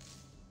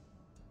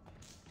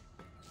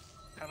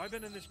 Have I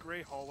been in this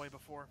gray hallway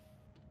before?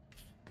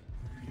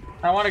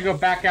 I want to go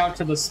back out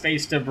to the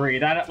space debris.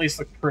 That at least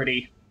looked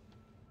pretty.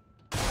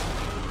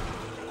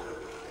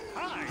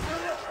 Hi!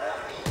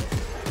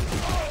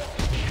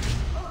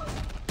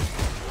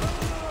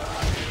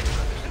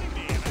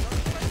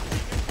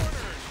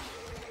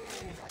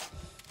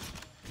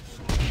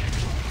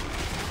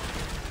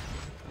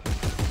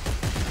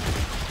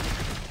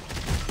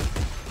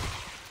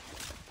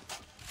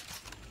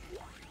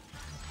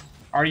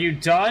 Are you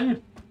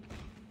done?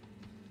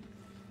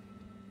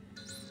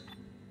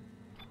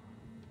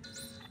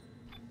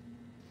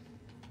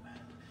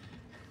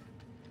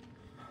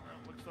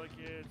 Looks like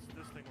it's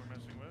this thing we're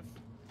messing with.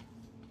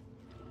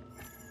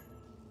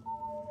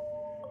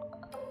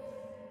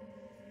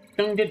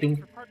 Ding, ding,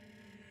 ding.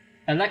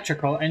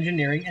 Electrical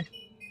engineering.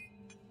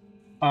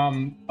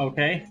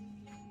 Okay.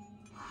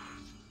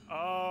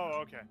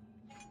 Oh, okay.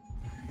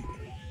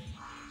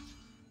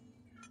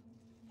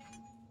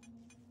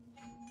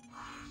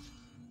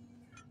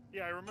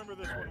 Yeah, I remember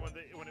this one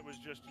when it was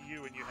just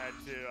you and you had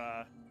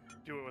to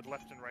do it with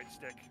left and right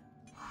stick.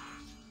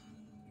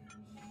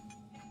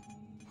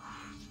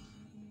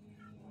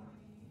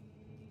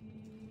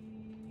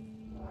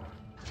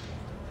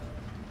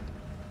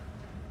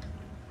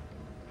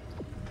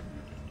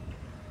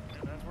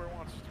 And that's where it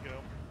wants us to go.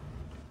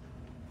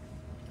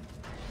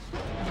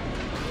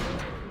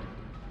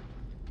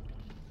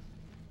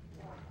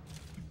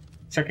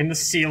 Checking the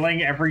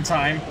ceiling every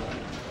time.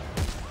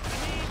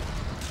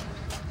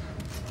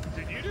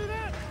 Did you do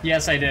that?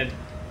 Yes, I did. Okay.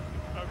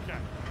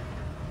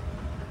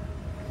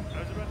 I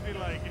was about to be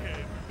like,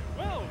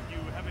 well, you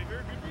have a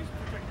very good reason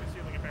for checking the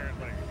ceiling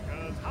apparently,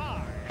 because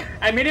hi!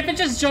 I mean, if it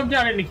just jumped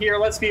down in here,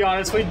 let's be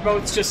honest, we'd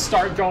both just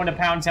start going to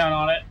Pound Town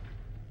on it.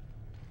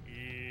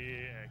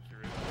 Yeah,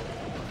 accurate.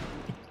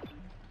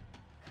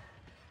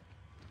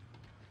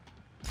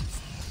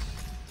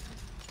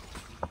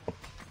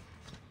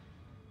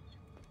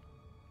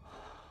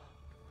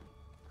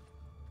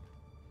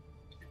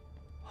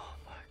 Oh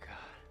my god.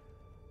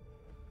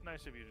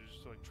 Nice of you to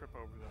just like trip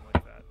over them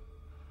like that.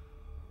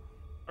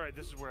 Alright,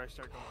 this is where I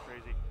start going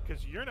crazy.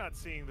 Because you're not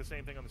seeing the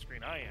same thing on the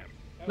screen I am.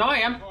 No, I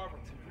am.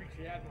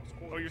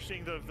 Oh, you're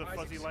seeing the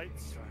fuzzy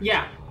lights?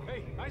 Yeah.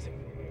 Hey, Isaac.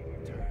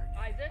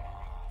 Isaac?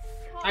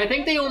 I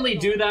think they only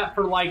do that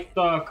for, like,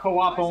 the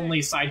co-op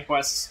only side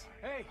quests.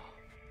 Hey.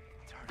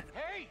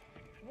 Hey.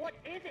 What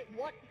is it?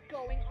 What's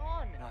going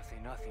on?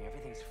 Nothing.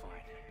 Everything's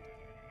fine.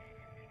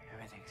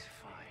 Everything's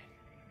fine.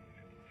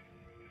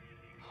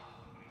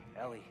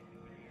 Ellie.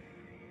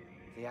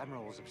 The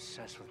Admiral was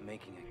obsessed with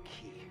making a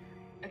key.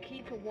 A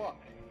key to what?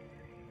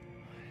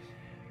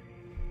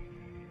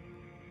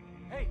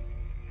 Hey.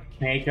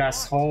 Make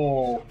us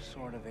whole. Some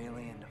sort of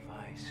alien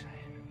device.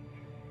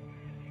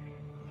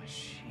 A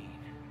machine.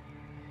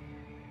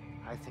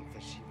 I think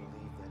that she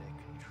believed that it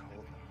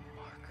controlled the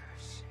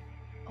markers.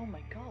 Oh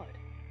my god.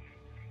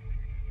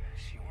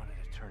 She wanted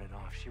to turn it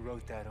off. She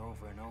wrote that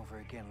over and over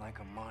again like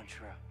a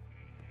mantra.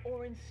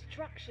 Or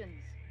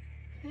instructions.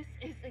 This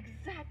is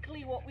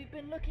exactly what we've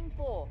been looking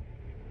for.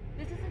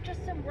 This isn't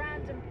just some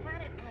random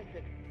planet,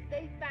 Isaac.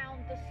 They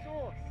found the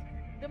source.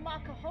 The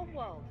marker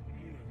homeworld.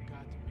 You have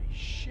got to be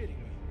shitting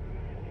me.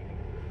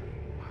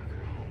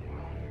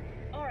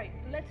 Alright,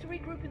 let's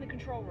regroup in the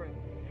control room.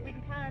 We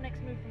can plan our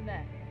next move from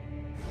there.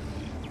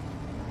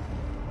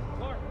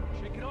 Clark,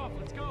 shake it off.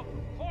 Let's go.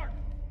 Clark.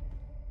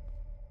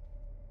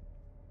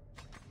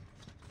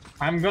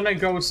 I'm gonna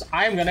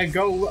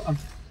go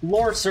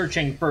lore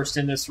searching first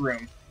in this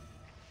room.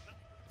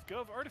 Let's go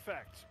of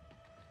artifacts.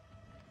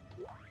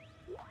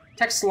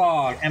 Text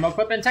log, ammo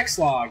equipment, text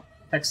log.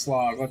 Text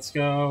log, let's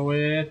go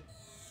with...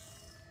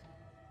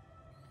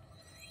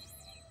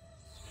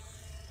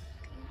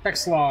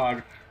 Text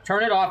log.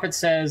 Turn it off, it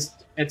says,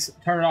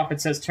 turn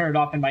it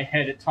off in my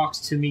head. It talks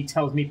to me,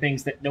 tells me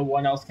things that no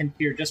one else can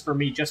hear, just for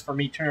me, turn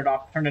it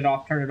off, and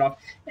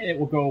it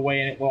will go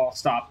away and it will all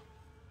stop.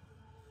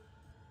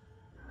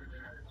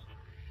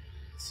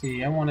 Let's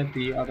see, I wanted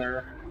the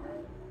other...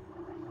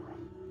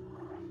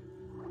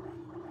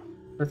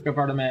 Earth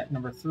Government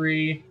number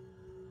 3.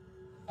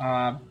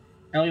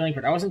 Ellie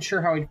Langford, I wasn't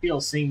sure how he'd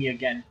feel seeing me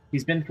again.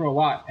 He's been through a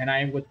lot, and I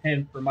am with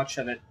him for much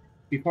of it.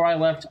 Before I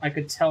left, I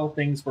could tell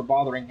things were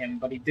bothering him,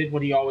 but he did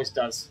what he always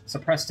does.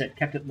 Suppressed it,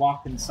 kept it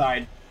locked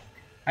inside.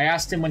 I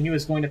asked him when he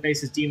was going to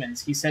face his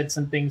demons. He said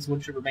some things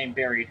should remain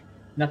buried.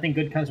 Nothing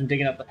good comes from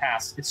digging up the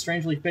past. It's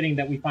strangely fitting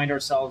that we find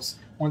ourselves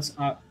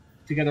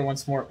together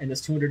once more in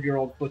this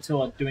 200-year-old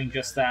flotilla doing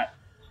just that.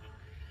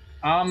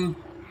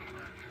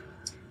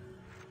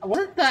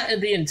 Wasn't that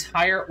the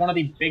entire one of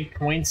the big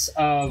points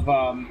of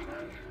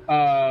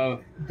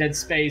Dead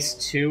Space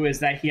 2 is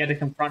that he had to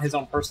confront his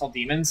own personal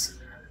demons?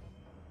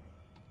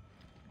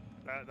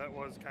 That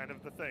was kind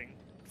of the thing.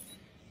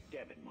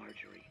 Damn it,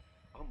 Marjorie.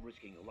 I'm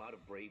risking a lot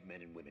of brave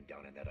men and women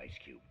down in that ice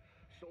cube.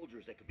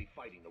 Soldiers that could be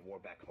fighting the war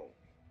back home.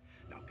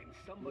 Now, can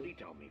somebody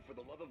tell me, for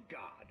the love of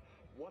God,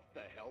 what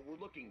the hell we're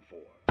looking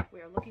for. We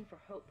are looking for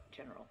hope,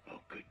 General. Oh,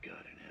 good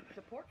God in heaven.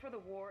 Support for the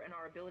war and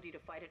our ability to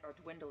fight it are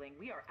dwindling.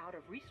 We are out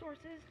of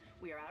resources,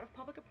 we are out of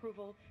public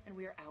approval, and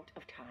we are out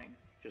of time.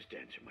 Just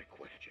answer my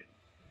question.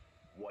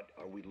 What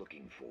are we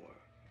looking for?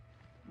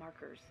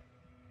 Markers.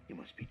 You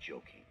must be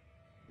joking.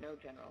 No,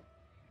 General.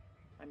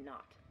 I'm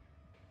not.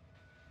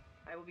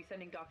 I will be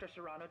sending Dr.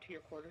 Serrano to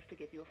your quarters to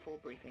give you a full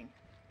briefing.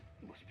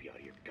 You must be out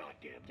of your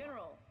goddamn mind.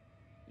 General,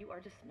 you are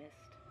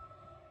dismissed.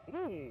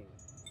 Ooh.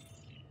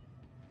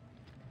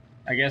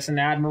 I guess an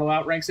admiral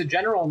outranks a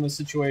general in this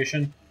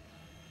situation.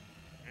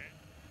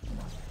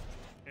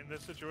 In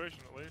this situation,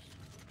 at least.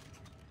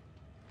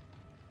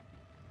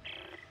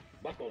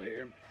 Buckle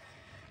here.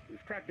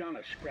 We've tracked down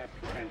a scrapped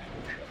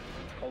transport shuttle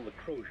called the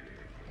Crozier.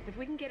 If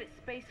we can get it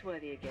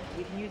space-worthy again,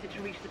 we can use it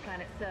to reach the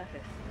planet's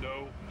surface.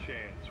 No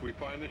chance. We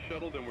find the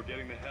shuttle, then we're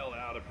getting the hell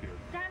out of here.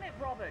 Damn it,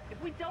 Robert!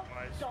 If we don't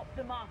Nice. stop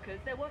the markers,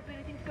 there won't be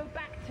anything to go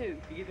back to.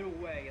 Either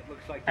way, it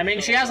looks like... I mean,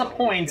 she has a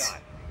point.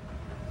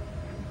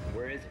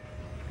 Where is it?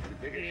 The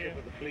biggest ship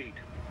of the fleet,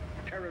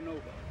 Terra Nova.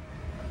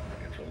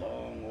 It's a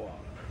long walk.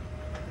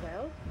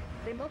 Well,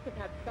 they must have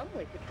had some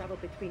way to travel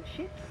between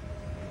ships.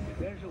 If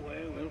there's a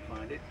way, we'll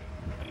find it.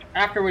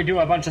 After we do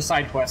a bunch of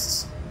side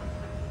quests.